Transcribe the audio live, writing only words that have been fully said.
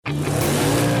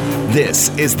This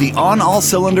is the On All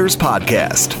Cylinders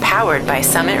podcast, powered by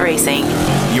Summit Racing.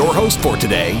 Your host for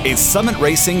today is Summit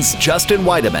Racing's Justin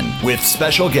Weideman with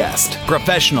special guest,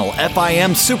 professional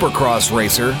FIM Supercross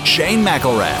racer Shane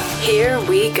McElrath. Here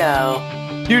we go.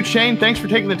 Dude, Shane, thanks for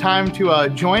taking the time to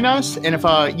join us. And if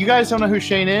you guys don't know who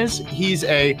Shane is, he's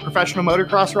a professional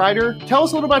motocross rider. Tell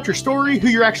us a little about your story, who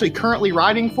you're actually currently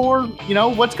riding for. You know,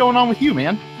 what's going on with you,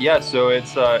 man? Yeah, so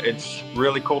it's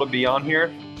really cool to be on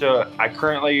here. So I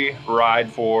currently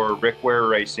ride for Rick Ware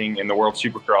Racing in the World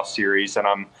Supercross Series, and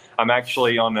I'm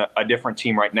actually on a different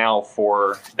team right now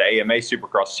for the AMA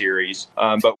Supercross Series.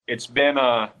 But it's been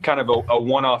a kind of a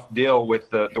one-off deal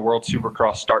with the World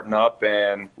Supercross starting up,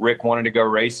 and Rick wanted to go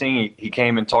racing. He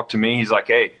came and talked to me. He's like,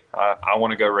 hey, I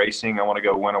want to go racing. I want to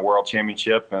go win a world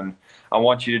championship, and I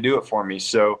want you to do it for me.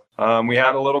 So we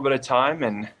had a little bit of time,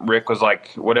 and Rick was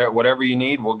like, whatever you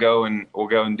need, we'll go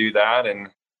and do that.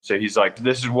 And so he's like,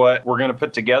 this is what we're going to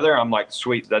put together. I'm like,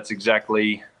 sweet, that's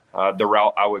exactly the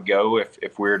route I would go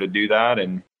if we were to do that.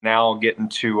 And now getting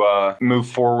to move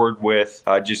forward with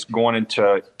just going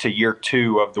into year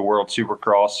 2 of the World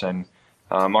Supercross. And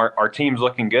our team's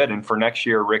looking good. And for next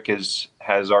year, Rick has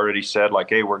already said, like,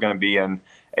 hey, we're going to be in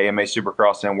AMA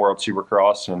Supercross and World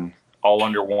Supercross, and all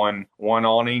under one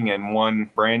awning and one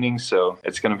branding. So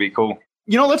it's going to be cool.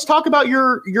 You know, let's talk about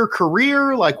your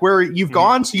career, like where you've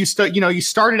gone. So you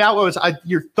started out,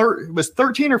 your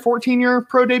 13 or 14 year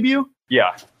pro debut?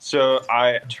 Yeah. So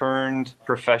I turned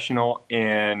professional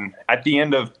at the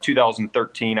end of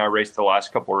 2013. I raced the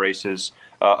last couple of races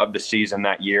of the season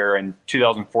that year. And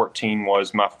 2014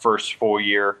 was my first full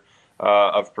year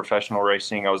of professional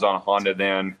racing. I was on a Honda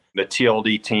then, the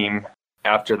TLD team.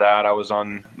 After that, I was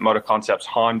on Moto Concepts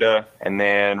Honda, and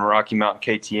then Rocky Mountain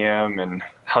KTM and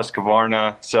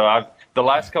Husqvarna. So the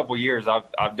last couple of years,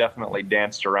 I've definitely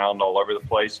danced around all over the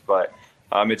place, but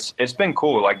it's been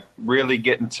cool, like really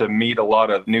getting to meet a lot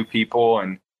of new people.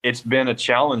 And it's been a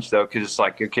challenge though, because it's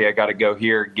like, okay, I got to go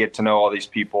here, get to know all these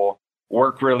people,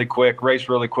 work really quick, race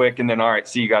really quick, and then all right,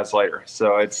 see you guys later.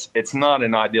 So it's not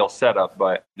an ideal setup,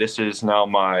 but this is now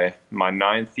my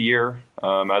 9th year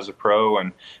as a pro,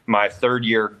 and my 3rd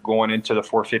year going into the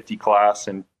 450 class.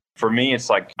 And for me, it's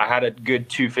like I had a good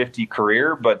 250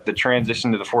 career, but the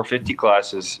transition to the 450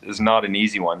 class is not an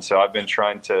easy one. So I've been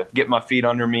trying to get my feet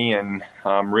under me and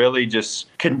really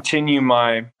just continue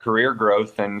my career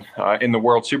growth. And in the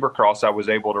World Supercross, I was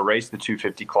able to race the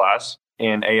 250 class.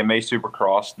 In AMA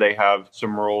Supercross, they have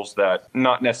some rules that,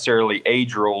 not necessarily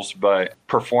age rules, but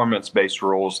performance-based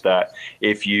rules that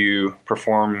if you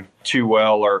perform too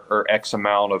well or X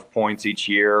amount of points each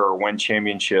year or win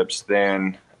championships,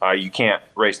 then you can't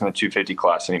race in the 250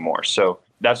 class anymore. So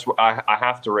that's what I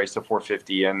have to race the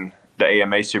 450 in the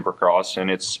AMA Supercross, and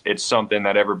it's something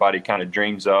that everybody kind of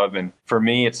dreams of. And for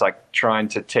me, it's like trying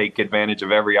to take advantage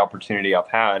of every opportunity I've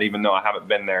had, even though I haven't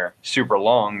been there super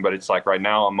long. But it's like right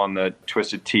now I'm on the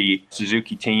Twisted Tea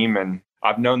Suzuki team, and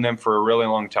I've known them for a really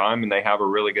long time, and they have a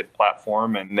really good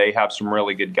platform, and they have some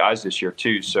really good guys this year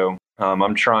too. So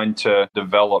I'm trying to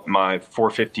develop my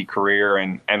 450 career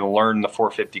and learn the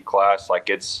 450 class.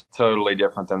 Like, it's totally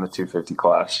different than the 250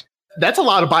 class. That's a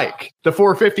lot of bike. The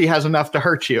 450 has enough to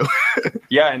hurt you.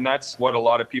 Yeah, and that's what a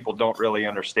lot of people don't really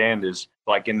understand is,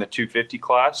 like, in the 250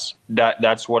 class,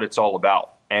 that's what it's all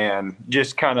about. And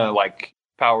just kind of like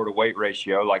power to weight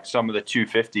ratio, like some of the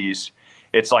 250s,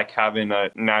 it's like having a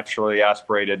naturally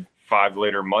aspirated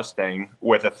 5-liter Mustang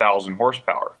with 1,000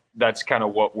 horsepower. That's kind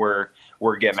of what we're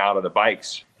getting out of the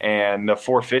bikes. And the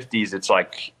 450s, it's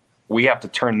like we have to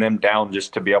turn them down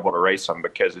just to be able to race them,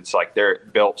 because it's like they're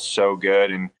built so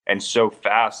good and so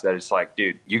fast that it's like,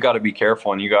 dude, you got to be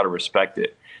careful and you got to respect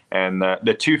it. And the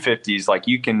 250s, like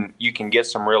you can get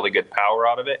some really good power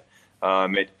out of it.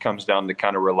 It comes down to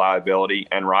kind of reliability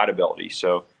and rideability.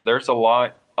 So there's a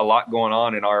lot going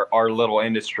on in our little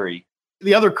industry.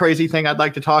 The other crazy thing I'd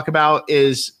like to talk about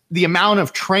is the amount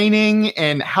of training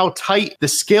and how tight the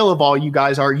skill of all you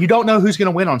guys are. You don't know who's going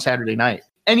to win on Saturday night.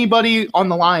 Anybody on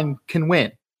the line can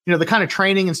win. You know, the kind of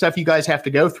training and stuff you guys have to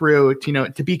go through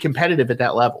to be competitive at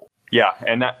that level. Yeah,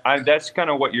 and that's kind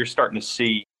of what you're starting to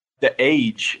see. The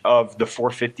age of the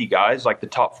 450 guys, like the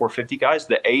top 450 guys,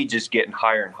 the age is getting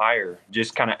higher and higher,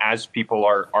 just kind of as people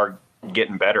are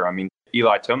getting better. I mean,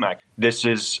 Eli Tomac, this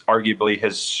is arguably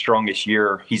his strongest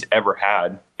year he's ever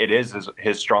had. It is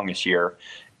his strongest year,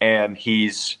 and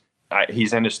he's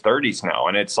in his 30s now.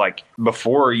 And it's like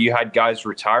before you had guys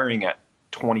retiring at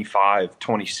 25,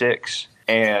 26,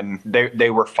 and they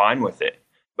were fine with it.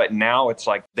 But now it's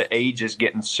like the age is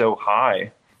getting so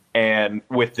high, and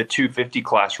with the 250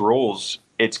 class rules,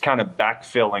 it's kind of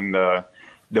backfilling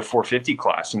the 450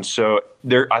 class. And so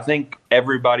I think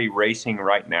everybody racing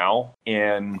right now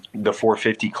in the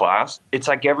 450 class, it's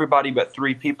like everybody but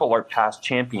 3 people are past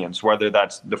champions, whether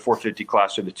that's the 450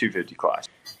 class or the 250 class.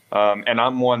 And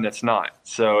I'm one that's not.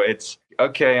 So it's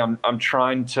okay. I'm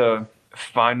trying to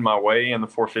find my way in the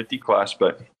 450 class,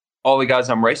 but all the guys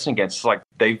I'm racing against, it's like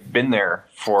they've been there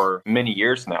for many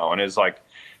years now. And it's like,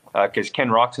 because Ken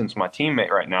Roxon's my teammate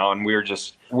right now, and we're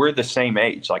the same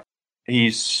age. Like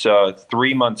he's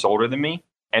 3 months older than me,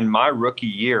 and my rookie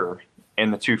year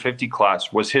in the 250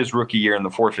 class was his rookie year in the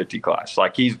 450 class.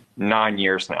 Like he's 9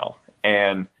 years now,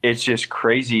 and it's just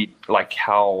crazy, like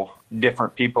how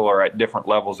different people are at different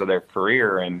levels of their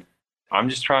career. And I'm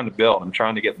just trying to build. I'm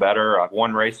trying to get better. I've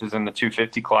won races in the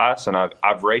 250 class, and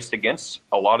I've raced against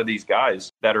a lot of these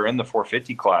guys that are in the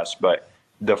 450 class, but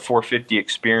the 450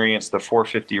 experience, the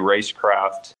 450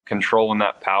 racecraft, controlling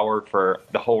that power for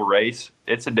the whole race,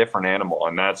 it's a different animal.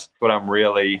 And that's what I'm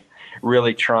really,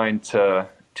 really trying to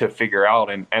figure out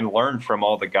and learn from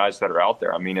all the guys that are out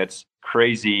there. I mean, it's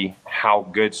crazy how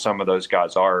good some of those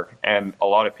guys are. And a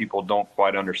lot of people don't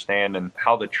quite understand and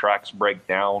how the tracks break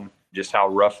down, just how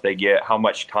rough they get, how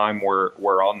much time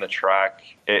we're on the track.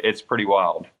 It's pretty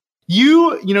wild.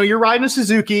 You're riding a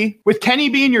Suzuki with Kenny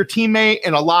being your teammate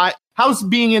and a lot. How's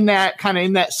being in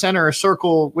that center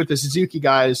circle with the Suzuki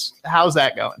guys? How's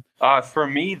that going? For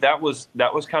me, that was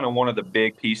kind of one of the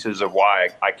big pieces of why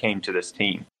I came to this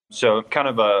team. So kind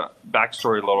of a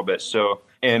backstory a little bit. So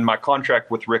in my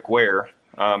contract with Rick Ware,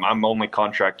 I'm only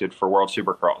contracted for World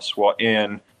Supercross. Well,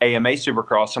 in AMA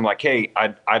Supercross, I'm like, hey,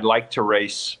 I'd like to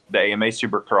race the AMA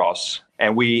Supercross.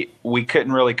 And we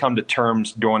couldn't really come to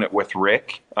terms doing it with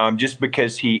Rick, just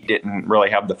because he didn't really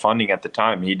have the funding at the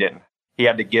time. He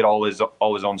had to get all his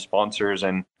own sponsors.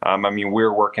 And we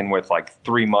were working with like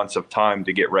 3 months of time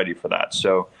to get ready for that.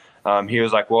 So he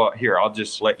was like, well, here, I'll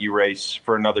just let you race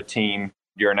for another team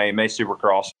during AMA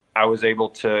Supercross. I was able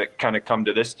to kind of come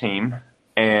to this team.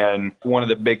 And one of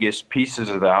the biggest pieces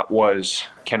of that was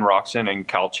Ken Roxon and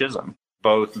Kyle Chisholm,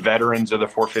 both veterans of the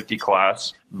 450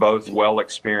 class, both well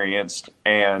experienced.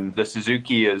 And the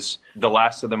Suzuki is the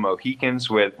last of the Mohicans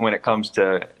when it comes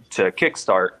to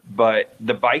kickstart, but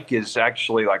the bike is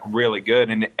actually like really good.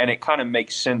 And it kind of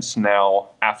makes sense now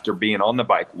after being on the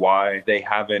bike, why they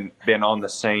haven't been on the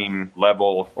same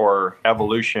level or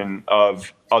evolution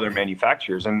of other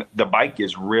manufacturers. And the bike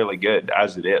is really good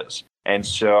as it is. And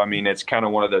so, it's kind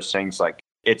of one of those things, like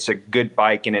it's a good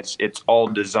bike and it's all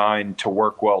designed to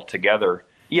work well together.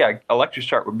 Yeah,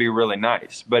 ElectroStart would be really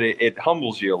nice, but it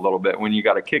humbles you a little bit when you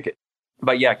got to kick it.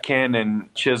 But yeah, Ken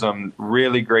and Chisholm,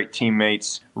 really great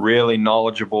teammates, really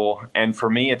knowledgeable. And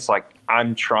for me, it's like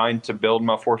I'm trying to build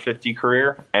my 450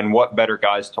 career, and what better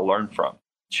guys to learn from.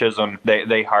 Chisholm,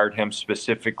 they hired him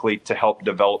specifically to help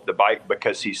develop the bike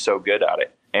because he's so good at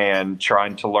it, and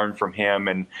trying to learn from him.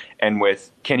 And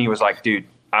with Kenny was like, dude,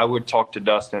 I would talk to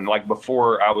Dustin. Like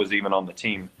before I was even on the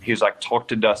team, he was like, talk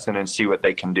to Dustin and see what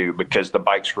they can do because the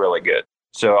bike's really good.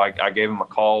 So I gave him a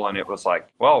call, and it was like,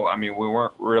 well, we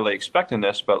weren't really expecting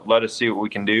this, but let us see what we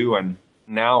can do. And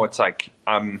now it's like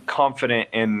I'm confident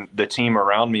in the team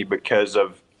around me because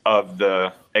of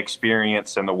the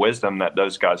experience and the wisdom that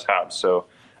those guys have. So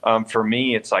for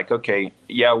me, it's like, okay,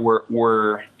 yeah,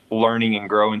 we're learning and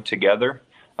growing together,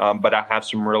 but I have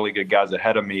some really good guys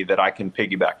ahead of me that I can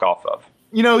piggyback off of.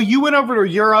 You went over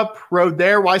to Europe, rode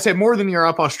there. Well, I say more than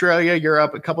Europe, Australia,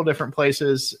 Europe, a couple different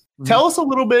places. Mm-hmm. Tell us a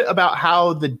little bit about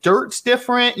how the dirt's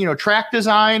different, track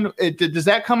design. Does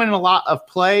that come in a lot of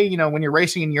play, when you're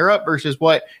racing in Europe versus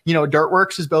what,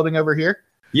 Dirtworks is building over here?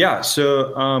 Yeah.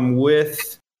 So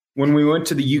when we went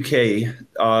to the UK,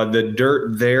 the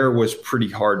dirt there was pretty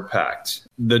hard packed.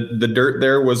 The dirt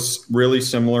there was really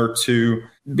similar to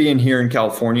being here in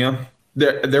California.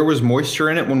 There was moisture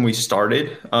in it when we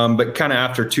started, but kind of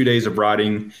after 2 days of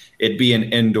riding, it being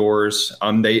indoors,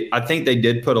 I think they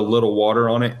did put a little water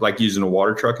on it, like using a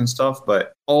water truck and stuff,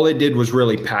 but all it did was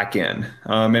really pack in.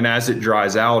 And as it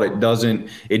dries out, it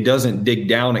doesn't dig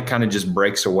down. It kind of just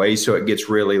breaks away. So it gets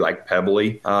really like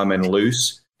pebbly and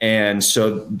loose. And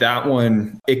so that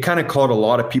one, it kind of caught a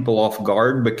lot of people off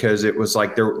guard because it was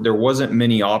like there wasn't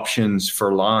many options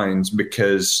for lines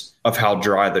because of how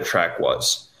dry the track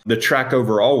was. The track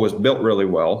overall was built really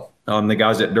well. The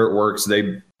guys at Dirtworks,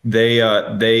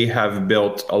 they have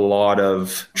built a lot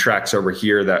of tracks over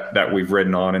here that we've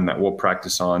ridden on and that we'll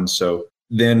practice on. So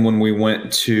then when we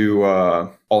went to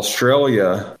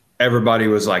Australia, everybody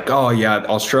was like, oh yeah,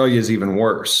 Australia is even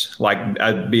worse, like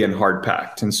being hard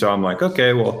packed. And so I'm like,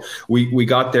 okay, well, we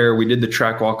got there, we did the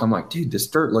track walk. I'm like, dude, this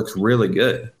dirt looks really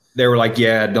good. They were like,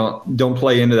 yeah, don't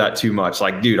play into that too much.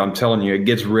 Like, dude, I'm telling you, it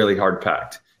gets really hard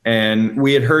packed. And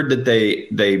we had heard that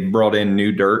they brought in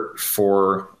new dirt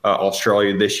for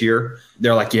Australia this year.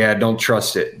 They're like, yeah, don't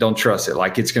trust it. Don't trust it.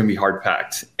 Like, it's going to be hard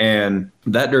packed. And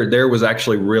that dirt there was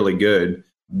actually really good.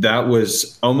 That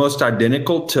was almost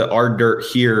identical to our dirt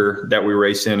here that we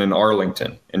race in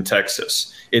Arlington in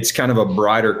Texas. It's kind of a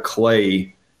brighter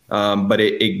clay, but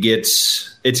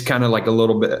it's kind of like a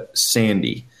little bit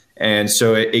sandy. And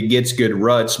so it gets good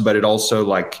ruts, but it also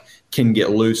like can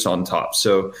get loose on top.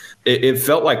 So it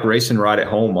felt like racing right at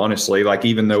home, honestly. Like,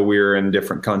 even though we were in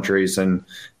different countries and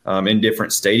in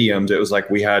different stadiums, it was like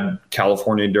we had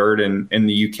California dirt in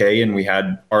the UK and we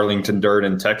had Arlington dirt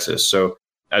in Texas. So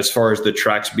as far as the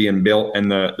tracks being built and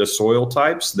the soil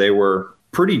types, they were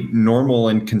pretty normal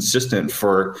and consistent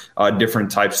for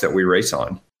different types that we race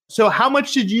on. So how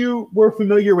much were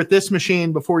familiar with this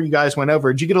machine before you guys went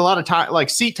over? Did you get a lot of time, like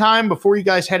seat time before you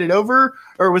guys headed over?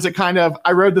 Or was it kind of,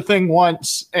 I rode the thing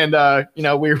once and, we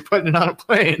were putting it on a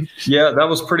plane? Yeah, that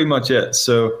was pretty much it.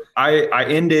 So I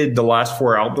ended the last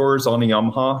 4 outdoors on a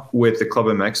Yamaha with the Club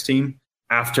MX team.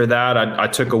 After that, I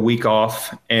took a week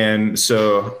off. And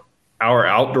so our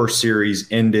outdoor series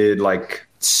ended like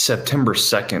September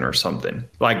 2nd or something,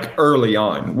 like early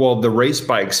on. Well, the race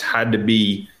bikes had to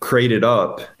be crated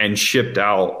up and shipped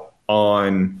out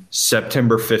on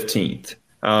September 15th.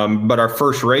 But our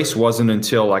first race wasn't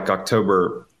until like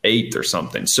October 8th or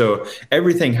something. So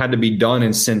everything had to be done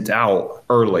and sent out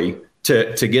early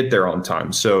to get there on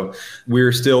time. So we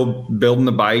were still building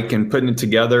the bike and putting it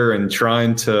together and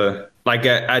trying to, like,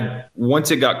 once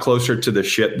it got closer to the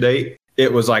ship date,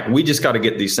 it was like, we just got to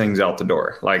get these things out the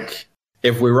door. Like,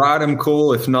 if we ride them,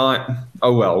 cool. If not,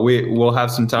 oh well, we'll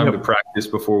have some time to practice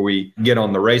before we get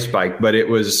on the race bike. But it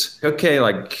was okay.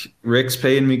 Like, Rick's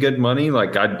paying me good money.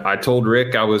 Like, I told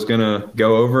Rick I was going to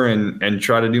go over and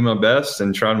try to do my best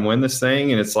and try and win this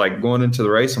thing. And it's like, going into the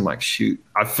race, I'm like, shoot,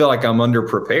 I feel like I'm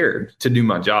underprepared to do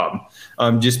my job,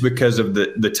 just because of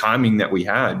the timing that we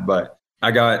had. But I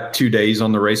got 2 days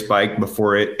on the race bike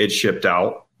before it shipped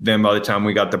out. Then by the time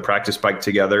we got the practice bike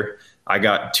together, I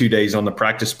got 2 days on the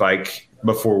practice bike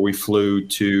before we flew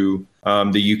to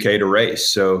the UK to race.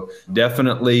 So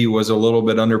definitely was a little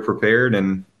bit underprepared.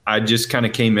 And I just kind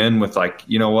of came in with like,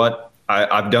 you know what,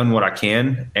 I've done what I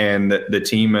can. And the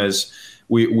team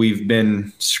we've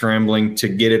been scrambling to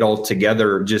get it all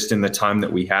together just in the time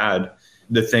that we had.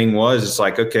 The thing was, it's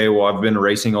like, okay, well, I've been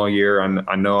racing all year.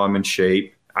 I know I'm in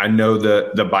shape. I know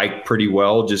the bike pretty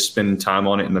well, just spending time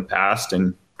on it in the past.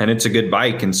 And it's a good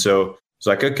bike. And so it's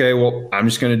like, okay, well, I'm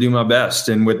just going to do my best.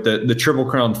 And with the Triple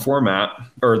Crown format,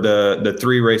 or the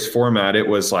 3-race format, it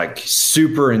was like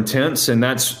super intense. And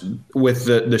that's with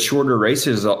the shorter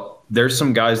races, there's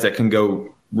some guys that can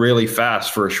go really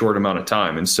fast for a short amount of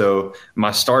time. And so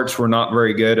my starts were not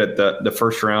very good at the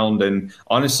first round. And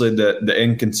honestly, the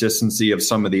inconsistency of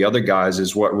some of the other guys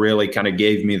is what really kind of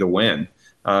gave me the win,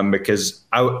 because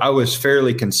I was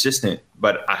fairly consistent,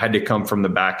 but I had to come from the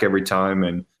back every time.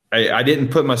 And I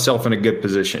didn't put myself in a good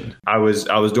position. I was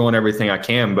doing everything I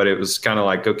can, but it was kind of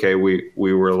like, okay, we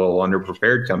were a little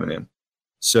underprepared coming in.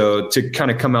 So to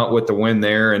kind of come out with the win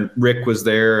there, and Rick was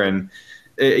there, and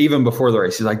even before the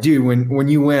race, he's like, dude, when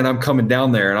you win, I'm coming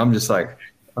down there. And I'm just like,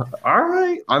 all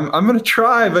right, I'm going to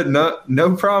try, but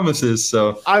no promises.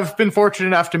 So I've been fortunate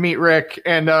enough to meet Rick,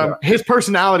 and his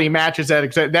personality matches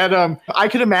that. I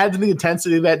can imagine the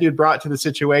intensity that dude brought to the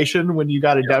situation when you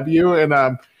got a W,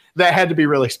 and that had to be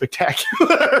really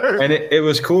spectacular. And it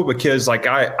was cool because like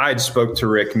I'd spoke to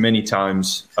Rick many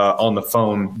times on the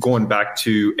phone going back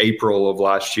to April of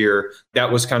last year.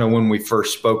 That was kind of when we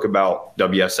first spoke about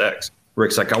WSX.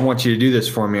 Rick's like, I want you to do this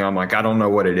for me. I'm like, I don't know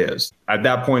what it is. At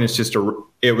that point,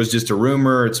 it was just a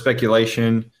rumor. It's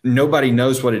speculation. Nobody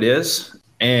knows what it is.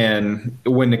 And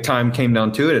when the time came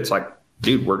down to it, it's like,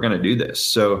 dude, we're going to do this.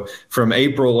 So from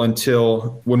April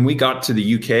until when we got to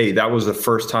the UK, that was the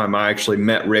first time I actually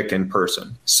met Rick in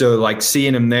person. So like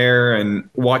seeing him there and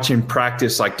watching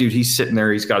practice, like, dude, he's sitting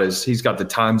there. He's got the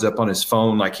times up on his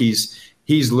phone. Like he's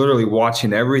literally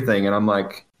watching everything. And I'm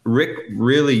like, Rick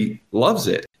really loves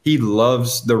it. He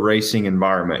loves the racing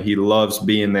environment. He loves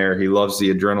being there. He loves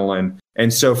the adrenaline.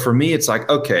 And so for me, it's like,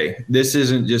 okay, this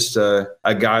isn't just a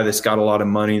guy that's got a lot of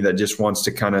money that just wants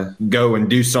to kind of go and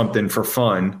do something for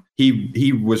fun.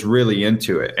 He was really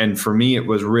into it. And for me, it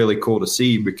was really cool to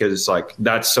see, because it's like,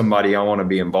 that's somebody I want to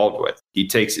be involved with. He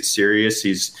takes it serious.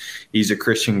 He's a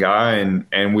Christian guy.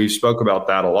 And we've spoke about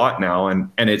that a lot now. And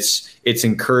it's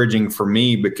encouraging for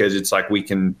me, because it's like, we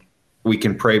can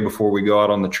pray before we go out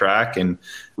on the track, and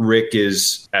Rick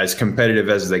is as competitive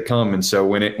as they come. And so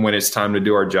when it's time to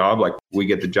do our job, like, we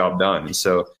get the job done. And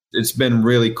so It's been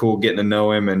really cool getting to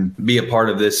know him and be a part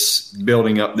of this,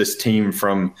 building up this team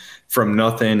from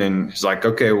nothing. And he's like,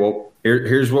 okay, well,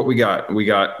 here's what we got. We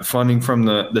got funding from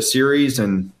the series,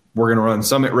 and we're going to run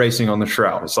Summit Racing on the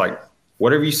Shroud. It's like,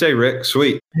 whatever you say, Rick.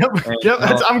 Sweet. Yep.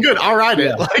 I'm good. I'll ride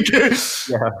it.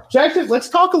 Jackson, let's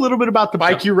talk a little bit about the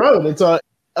bike you rode. It's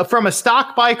from a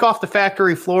stock bike off the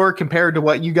factory floor compared to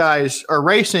what you guys are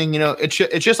racing. It's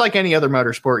just like any other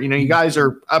motorsport. You guys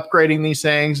are upgrading these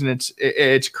things, and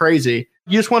it's crazy.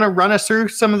 You just want to run us through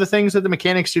some of the things that the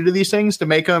mechanics do to these things to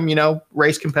make them,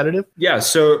 race competitive? Yeah.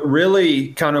 So really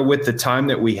kind of with the time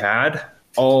that we had,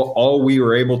 all we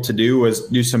were able to do was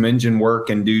do some engine work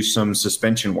and do some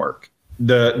suspension work.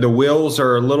 The wheels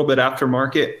are a little bit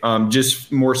aftermarket,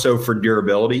 just more so for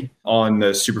durability on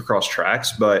the Supercross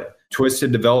tracks, but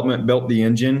Twisted Development built the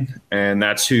engine, and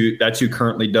that's who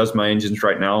currently does my engines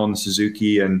right now on the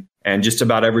Suzuki, and just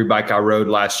about every bike I rode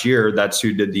last year, that's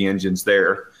who did the engines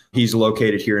there. He's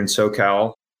located here in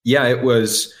SoCal. Yeah, it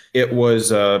was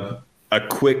a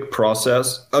quick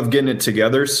process of getting it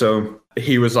together. So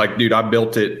he was like, dude, I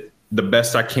built it the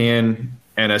best I can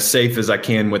and as safe as I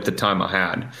can with the time I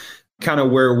had. Kind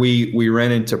of where we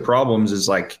ran into problems is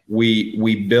like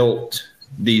we built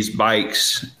these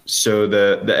bikes. So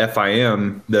the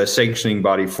FIM, the sanctioning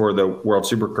body for the World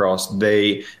Supercross,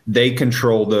 they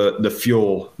control the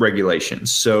fuel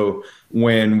regulations. So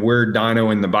when we're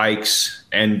dynoing the bikes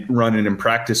and running in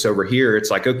practice over here, it's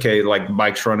like, okay, like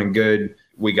bike's running good.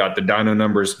 We got the dyno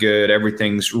numbers good.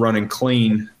 Everything's running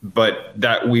clean, but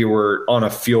that we were on a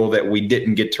fuel that we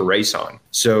didn't get to race on.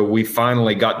 So we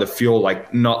finally got the fuel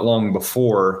like not long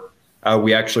before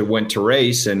we actually went to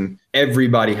race, and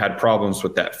everybody had problems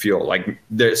with that fuel. Like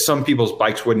some people's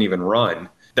bikes wouldn't even run.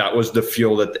 That was the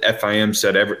fuel that the FIM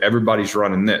said everybody's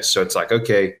running this. So it's like,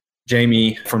 okay,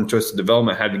 Jamie from Twisted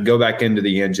Development had to go back into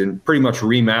the engine, pretty much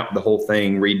remap the whole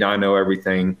thing, re-dyno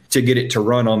everything to get it to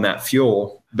run on that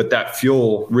fuel. But that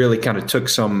fuel really kind of took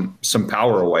some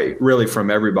power away really from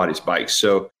everybody's bikes.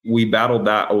 So we battled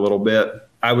that a little bit.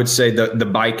 I would say the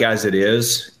bike as it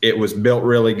is, it was built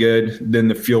really good. Then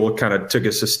the fuel kind of took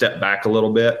us a step back a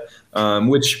little bit,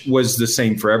 which was the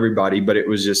same for everybody. But it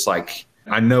was just like,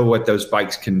 I know what those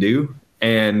bikes can do.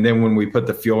 And then when we put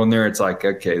the fuel in there, it's like,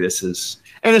 okay, this is.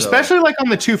 And especially like on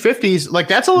the 250s, like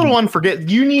that's a little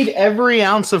unforgettable. You need every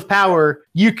ounce of power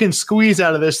you can squeeze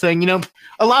out of this thing.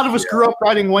 A lot of us grew up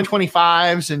riding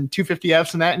 125s and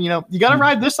 250Fs and that, and you got to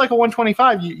ride this like a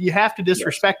 125. You have to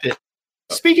disrespect it.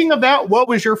 Speaking of that, what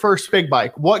was your first big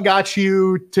bike? What got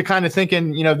you to kind of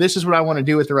thinking, this is what I want to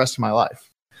do with the rest of my life?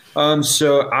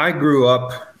 So I grew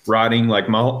up riding, like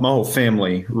my whole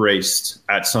family raced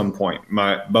at some point.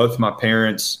 Both my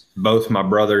parents, both my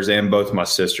brothers, and both my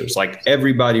sisters. Like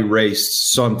everybody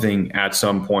raced something at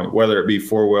some point, whether it be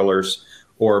four-wheelers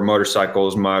or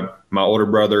motorcycles. My older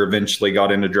brother eventually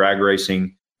got into drag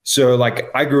racing. So like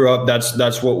I grew up,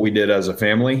 that's what we did as a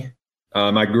family.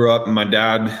 I grew up, and my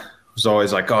dad was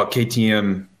always like, oh,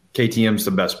 KTM's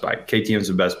the best bike. KTM's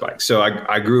the best bike. So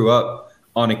I grew up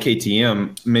on a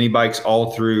KTM, mini bikes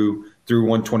all through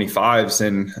 125s.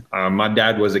 And my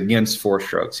dad was against four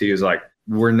strokes. He was like,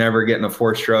 we're never getting a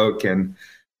four stroke. And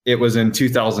it was in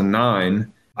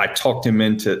 2009, I talked him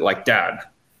into like, Dad,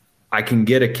 I can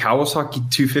get a Kawasaki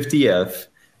 250F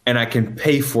and I can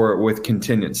pay for it with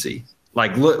contingency.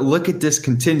 Like, look at this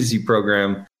contingency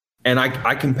program and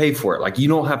I can pay for it. Like, you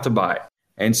don't have to buy it.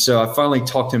 And so I finally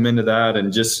talked him into that.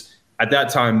 And just at that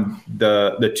time,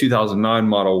 the 2009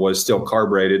 model was still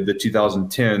carbureted. The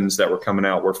 2010s that were coming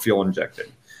out were fuel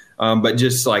injected. But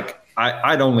just like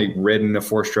I'd only ridden a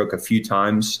four stroke a few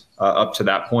times up to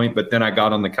that point. But then I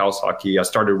got on the Kawasaki. I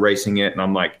started racing it and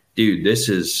I'm like, dude, this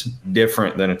is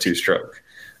different than a two stroke.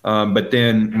 But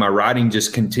then my riding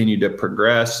just continued to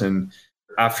progress. And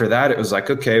after that, it was like,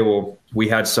 okay, well, we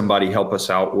had somebody help us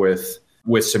out with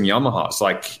some Yamahas.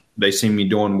 Like, they see me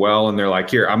doing well and they're like,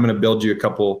 here, I'm going to build you a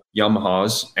couple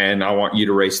Yamahas and I want you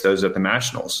to race those at the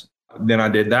Nationals. Then I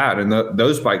did that and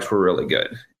those bikes were really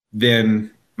good.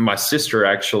 Then my sister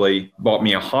actually bought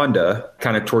me a Honda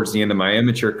kind of towards the end of my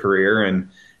amateur career. And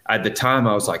at the time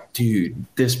I was like, dude,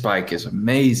 this bike is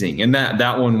amazing. And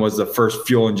that one was the first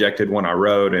fuel injected one I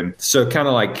rode. And so kind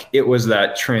of like it was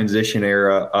that transition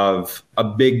era of a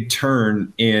big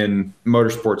turn in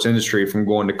motorsports industry from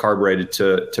going to carbureted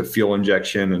to fuel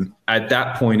injection. And at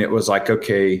that point it was like,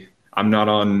 okay, I'm not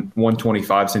on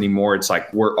 125s anymore. It's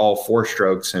like we're all four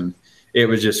strokes. And it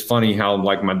was just funny how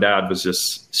like my dad was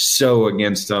just so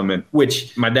against them, and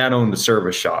which my dad owned a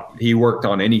service shop. He worked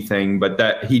on anything, but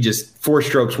that he just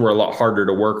 4-strokes were a lot harder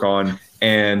to work on.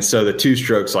 And so the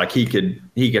 2-strokes, like he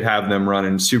could have them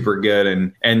running super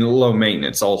good and low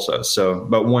maintenance also. So,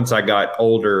 but once I got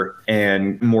older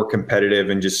and more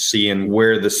competitive and just seeing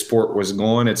where the sport was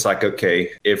going, it's like, okay,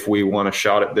 if we want a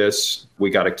shot at this, we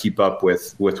got to keep up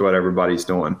with what everybody's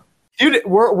doing. Dude,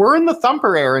 we're in the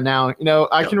thumper era now. You know,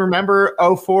 I can remember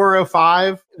 04,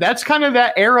 05. That's kind of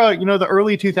that era, you know, the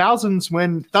early 2000s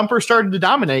when thumper started to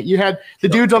dominate. You had the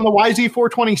dudes on the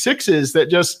YZ426s that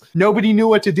just nobody knew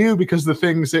what to do because the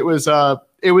things, it was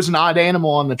an odd animal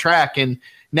on the track. And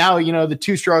now, you know, the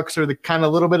 2-strokes are the kind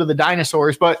of little bit of the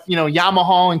dinosaurs, but, you know,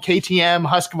 Yamaha and KTM,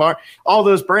 Husqvarna, all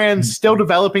those brands still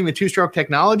developing the 2-stroke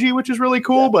technology, which is really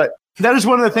cool. But that is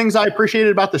one of the things I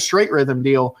appreciated about the straight rhythm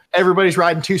deal. Everybody's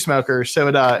riding 2-smokers.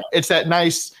 So it's that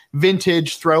nice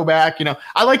vintage throwback. You know,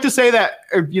 I like to say that,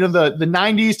 you know, the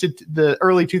 90s to the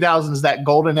early 2000s, that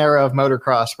golden era of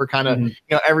motocross where kind of, you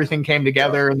know, everything came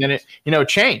together and then it, you know,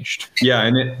 changed. Yeah.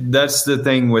 And that's the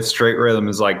thing with straight rhythm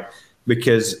is like,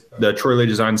 because the Troy Lee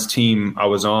Designs team I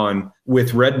was on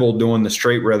with Red Bull doing the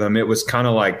straight rhythm, it was kind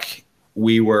of like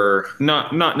we were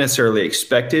not necessarily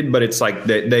expected, but it's like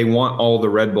they want all the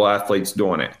Red Bull athletes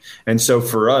doing it. And so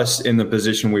for us in the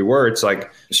position we were, it's like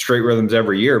straight rhythms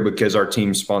every year because our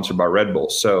team's sponsored by Red Bull.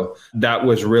 So that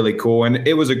was really cool. And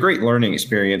it was a great learning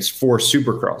experience for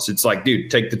Supercross. It's like, dude,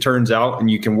 take the turns out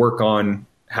and you can work on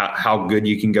how good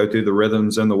you can go through the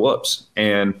rhythms and the whoops.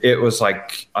 And it was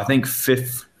like, I think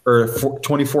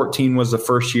 2014 was the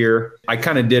first year. I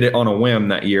kind of did it on a whim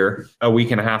that year, a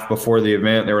week and a half before the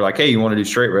event. They were like, hey, you want to do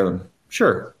straight rhythm?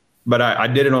 Sure. But I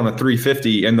did it on a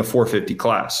 350 in the 450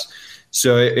 class.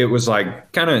 So it was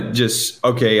like kind of just,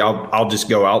 okay, I'll just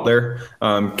go out there,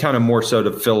 kind of more so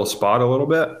to fill a spot a little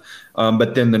bit.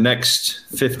 But then the next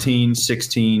 15,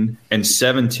 16, and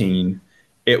 17,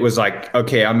 it was like,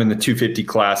 okay, I'm in the 250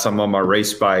 class. I'm on my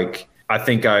race bike. I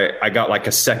think I got like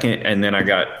a second and then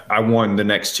I won the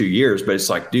next 2 years, but it's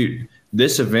like, dude,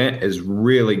 this event is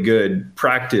really good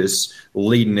practice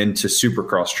leading into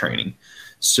Supercross training.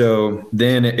 So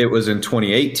then it was in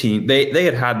 2018,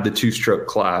 they had the 2-stroke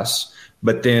class,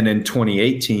 but then in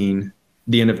 2018,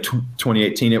 the end of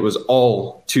 2018, it was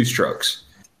all 2-strokes.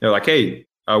 They're like, hey,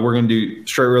 we're going to do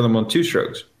straight rhythm on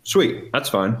 2-strokes. Sweet. That's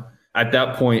fine. At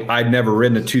that point, I'd never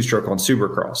ridden a 2-stroke on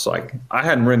Supercross. Like I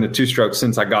hadn't ridden a 2-stroke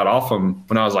since I got off them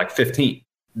when I was like 15.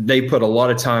 They put a lot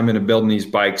of time into building these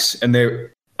bikes. And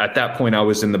at that point, I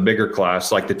was in the bigger class,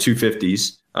 like the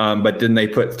 250s. But then they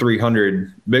put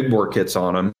 300 big bore kits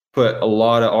on them, put a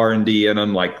lot of R&D in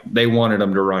them. Like they wanted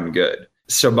them to run good.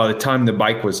 So by the time the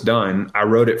bike was done, I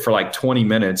rode it for like 20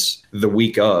 minutes the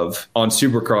week of on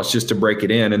Supercross just to break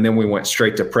it in. And then we went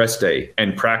straight to press day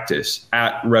and practice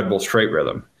at Red Bull Straight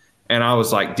Rhythm. And I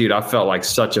was like, dude, I felt like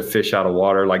such a fish out of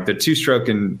water. Like the 2-stroke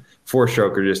and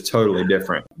 4-stroke are just totally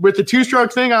different. With the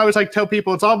 2-stroke thing, I always like tell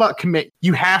people it's all about commit.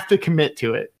 You have to commit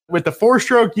to it. With the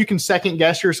 4-stroke, you can second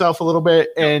guess yourself a little bit.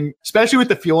 And especially with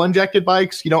the fuel injected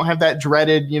bikes, you don't have that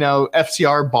dreaded, you know,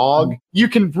 FCR bog. You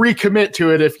can recommit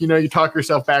to it if, you know, you talk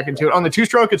yourself back into it. On the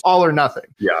 2-stroke, it's all or nothing.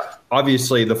 Yeah.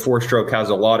 Obviously, the 4-stroke has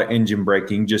a lot of engine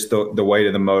braking, just the weight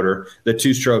of the motor. The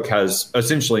 2-stroke has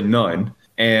essentially none.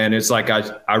 And it's like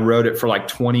I rode it for like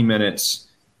 20 minutes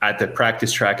at the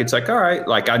practice track. It's like, all right,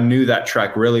 like I knew that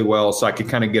track really well, so I could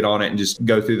kind of get on it and just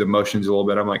go through the motions a little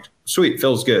bit. I'm like, sweet,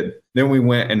 feels good. Then we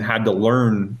went and had to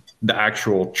learn the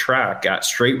actual track at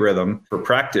Straight Rhythm for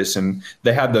practice. And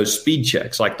they had those speed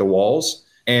checks, like the walls,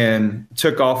 and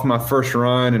took off my first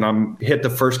run and hit the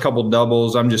first couple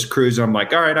doubles. I'm just cruising. I'm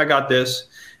like, all right, I got this.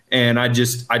 And I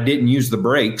didn't use the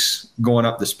brakes going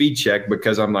up the speed check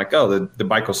because I'm like, oh, the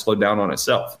bike will slow down on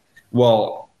itself.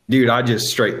 Well, dude, I just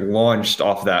straight launched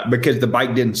off that because the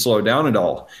bike didn't slow down at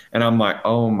all. And I'm like,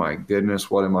 oh my goodness,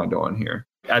 what am I doing here?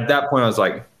 At that point, I was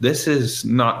like, this is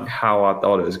not how I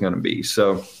thought it was going to be.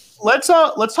 So let's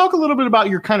talk a little bit about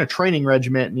your kind of training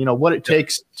regimen and, you know, what it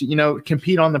takes to, you know,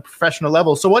 compete on the professional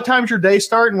level. So what time's your day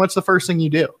start and what's the first thing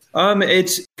you do?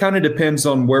 It's kind of depends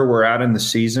on where we're at in the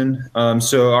season.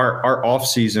 So our off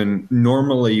season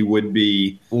normally would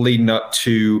be leading up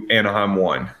to Anaheim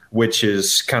 1, which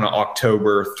is kind of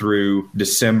October through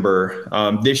December.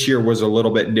 This year was a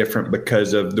little bit different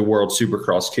because of the World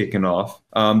Supercross kicking off.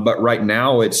 But right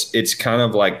now it's kind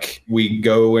of like we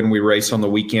go and we race on the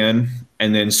weekend.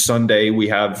 And then Sunday we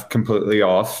have completely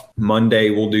off.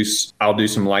 Monday I'll do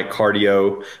some light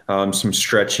cardio, some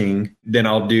stretching. Then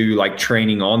I'll do like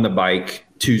training on the bike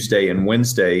Tuesday and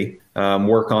Wednesday,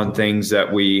 work on things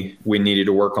that we needed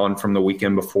to work on from the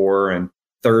weekend before. And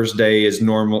Thursday is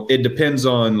normal. It depends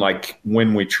on like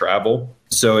when we travel.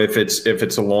 So if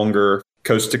it's a longer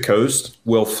coast to coast,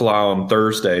 we'll fly on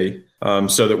Thursday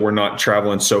so that we're not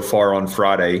traveling so far on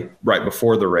Friday right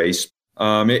before the race.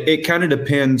 It kind of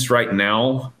depends right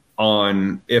now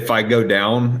on if I go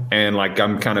down and like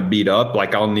I'm kind of beat up,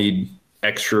 like I'll need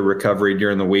extra recovery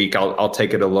during the week. I'll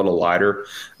take it a little lighter.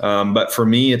 But for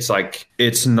me, it's like,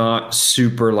 it's not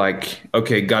super like,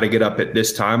 okay, got to get up at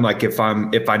this time. Like if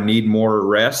I need more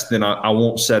rest, then I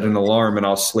won't set an alarm and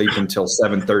I'll sleep until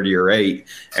 7:30 or 8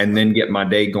 and then get my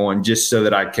day going just so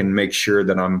that I can make sure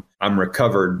that I'm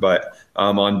recovered. But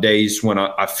on days when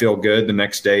I feel good, the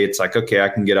next day it's like, okay, I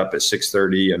can get up at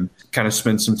 6:30 and kind of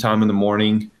spend some time in the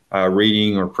morning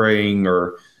reading or praying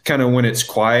or kind of when it's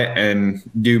quiet and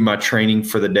do my training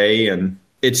for the day. And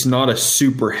it's not a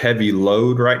super heavy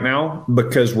load right now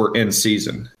because we're in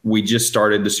season. We just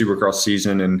started the Supercross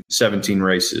season and 17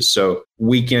 races. So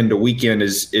weekend to weekend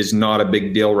is not a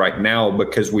big deal right now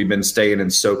because we've been staying in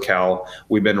SoCal.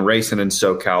 We've been racing in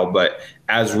SoCal. But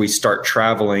as we start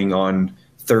traveling on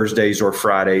Thursdays or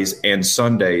Fridays and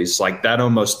Sundays, like that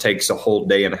almost takes a whole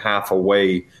day and a half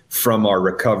away from our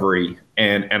recovery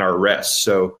and our rest.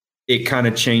 So it kind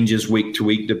of changes week to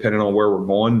week depending on where we're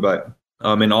going. But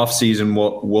in off season,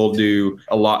 we'll do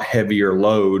a lot heavier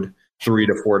load, 3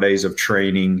 to 4 days of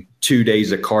training, 2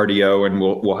 days of cardio, and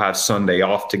we'll have Sunday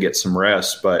off to get some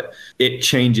rest. But it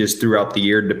changes throughout the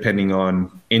year depending on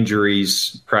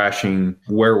injuries, crashing,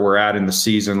 where we're at in the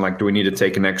season. Like, do we need to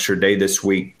take an extra day this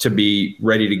week to be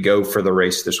ready to go for the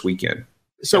race this weekend?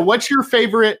 So what's your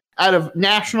favorite out of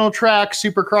national track,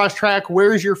 Supercross track?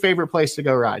 Where's your favorite place to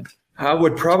go ride? I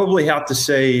would probably have to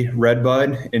say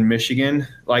Redbud in Michigan.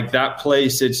 Like that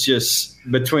place, it's just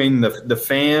between the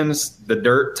fans, the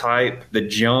dirt type, the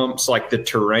jumps, like the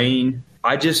terrain.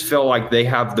 I just feel like they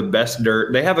have the best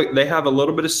dirt. They have a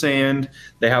little bit of sand.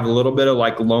 They have a little bit of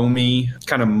like loamy,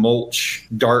 kind of mulch,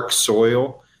 dark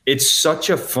soil. It's such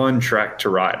a fun track to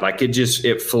ride. Like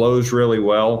it flows really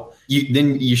well.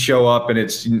 Then you show up and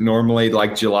it's normally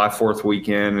like July 4th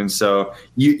weekend. And so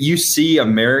you see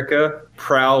America,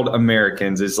 proud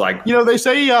Americans is like, they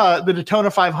say the Daytona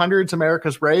 500's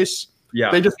America's race. Yeah.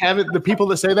 They just haven't, the people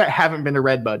that say that haven't been to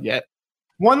Redbud yet.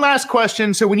 One last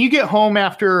question. So when you get home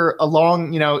after a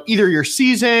long, either your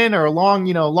season or a long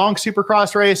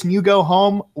Supercross race and you go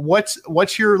home,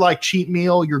 what's your like cheat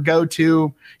meal, your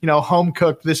go-to, home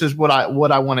cooked, this is what I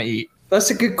want to eat? That's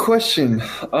a good question.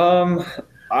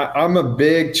 I'm a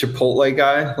big Chipotle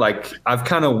guy. Like I've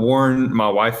kind of worn my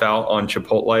wife out on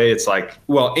Chipotle. It's like,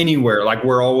 well, anywhere, like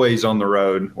we're always on the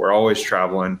road, we're always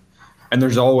traveling and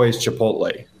there's always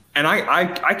Chipotle and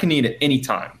I can eat it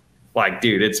anytime. Like,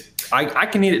 dude, I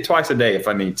can eat it twice a day if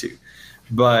I need to.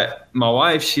 But my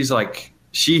wife, she's like,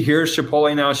 she hears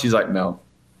Chipotle now. She's like, no.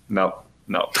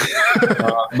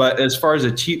 But as far as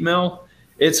a cheat meal,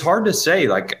 it's hard to say.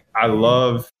 Like I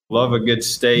love a good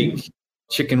steak,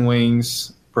 chicken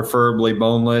wings, preferably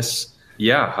boneless.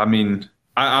 Yeah, I mean,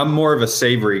 I'm more of a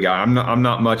savory guy. I'm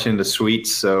not much into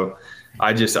sweets, so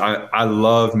I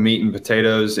love meat and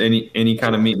potatoes. Any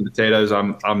kind of meat and potatoes,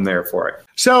 I'm there for it.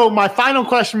 So my final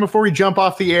question before we jump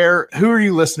off the air, who are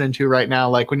you listening to right now?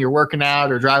 Like when you're working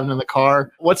out or driving in the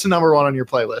car, what's the number one on your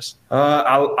playlist?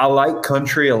 I like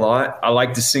country a lot. I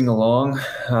like to sing along.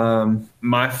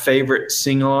 My favorite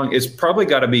sing along is probably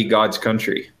got to be God's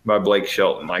Country by Blake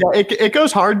Shelton. Like it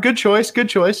goes hard. Good choice.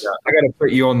 Yeah, I got to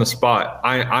put you on the spot.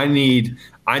 I need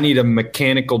a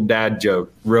mechanical dad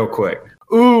joke real quick.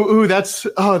 Ooh, that's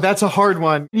a hard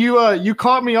one. You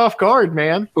caught me off guard,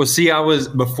 man. Well, see,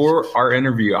 before our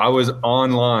interview, I was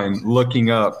online looking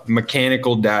up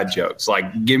mechanical dad jokes.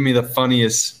 Like, give me the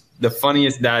funniest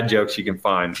dad jokes you can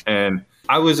find. And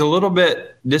I was a little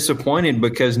bit disappointed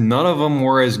because none of them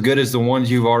were as good as the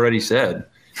ones you've already said.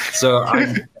 So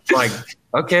I'm like,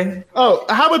 okay. Oh,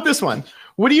 how about this one?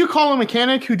 What do you call a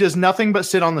mechanic who does nothing but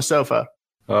sit on the sofa?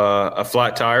 A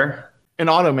flat tire. An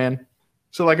automan.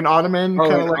 So like an ottoman,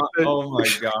 kind of like oh my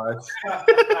gosh.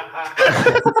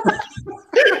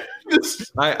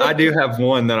 I do have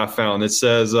one that I found. It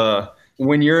says,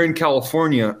 when you're in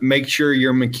California, make sure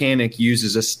your mechanic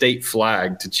uses a state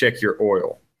flag to check your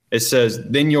oil. It says,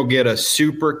 then you'll get a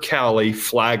Super Cali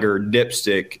Flagger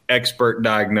dipstick expert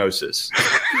diagnosis.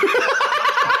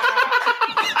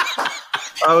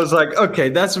 I was like, okay,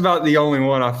 that's about the only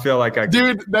one I feel like I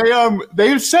can. Dude,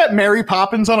 they set Mary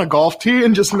Poppins on a golf tee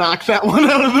and just knocked that one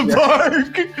out of the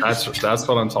park. That's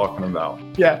what I'm talking about.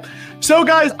 Yeah. So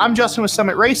guys, I'm Justin with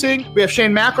Summit Racing. We have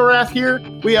Shane McElrath here.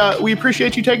 We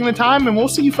appreciate you taking the time and we'll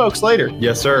see you folks later.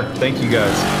 Yes, sir. Thank you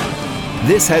guys.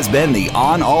 This has been the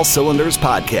On All Cylinders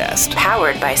podcast.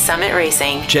 Powered by Summit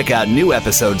Racing. Check out new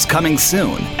episodes coming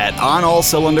soon at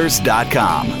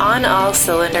onallcylinders.com.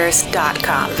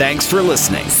 onallcylinders.com. Thanks for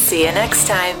listening. See you next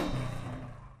time.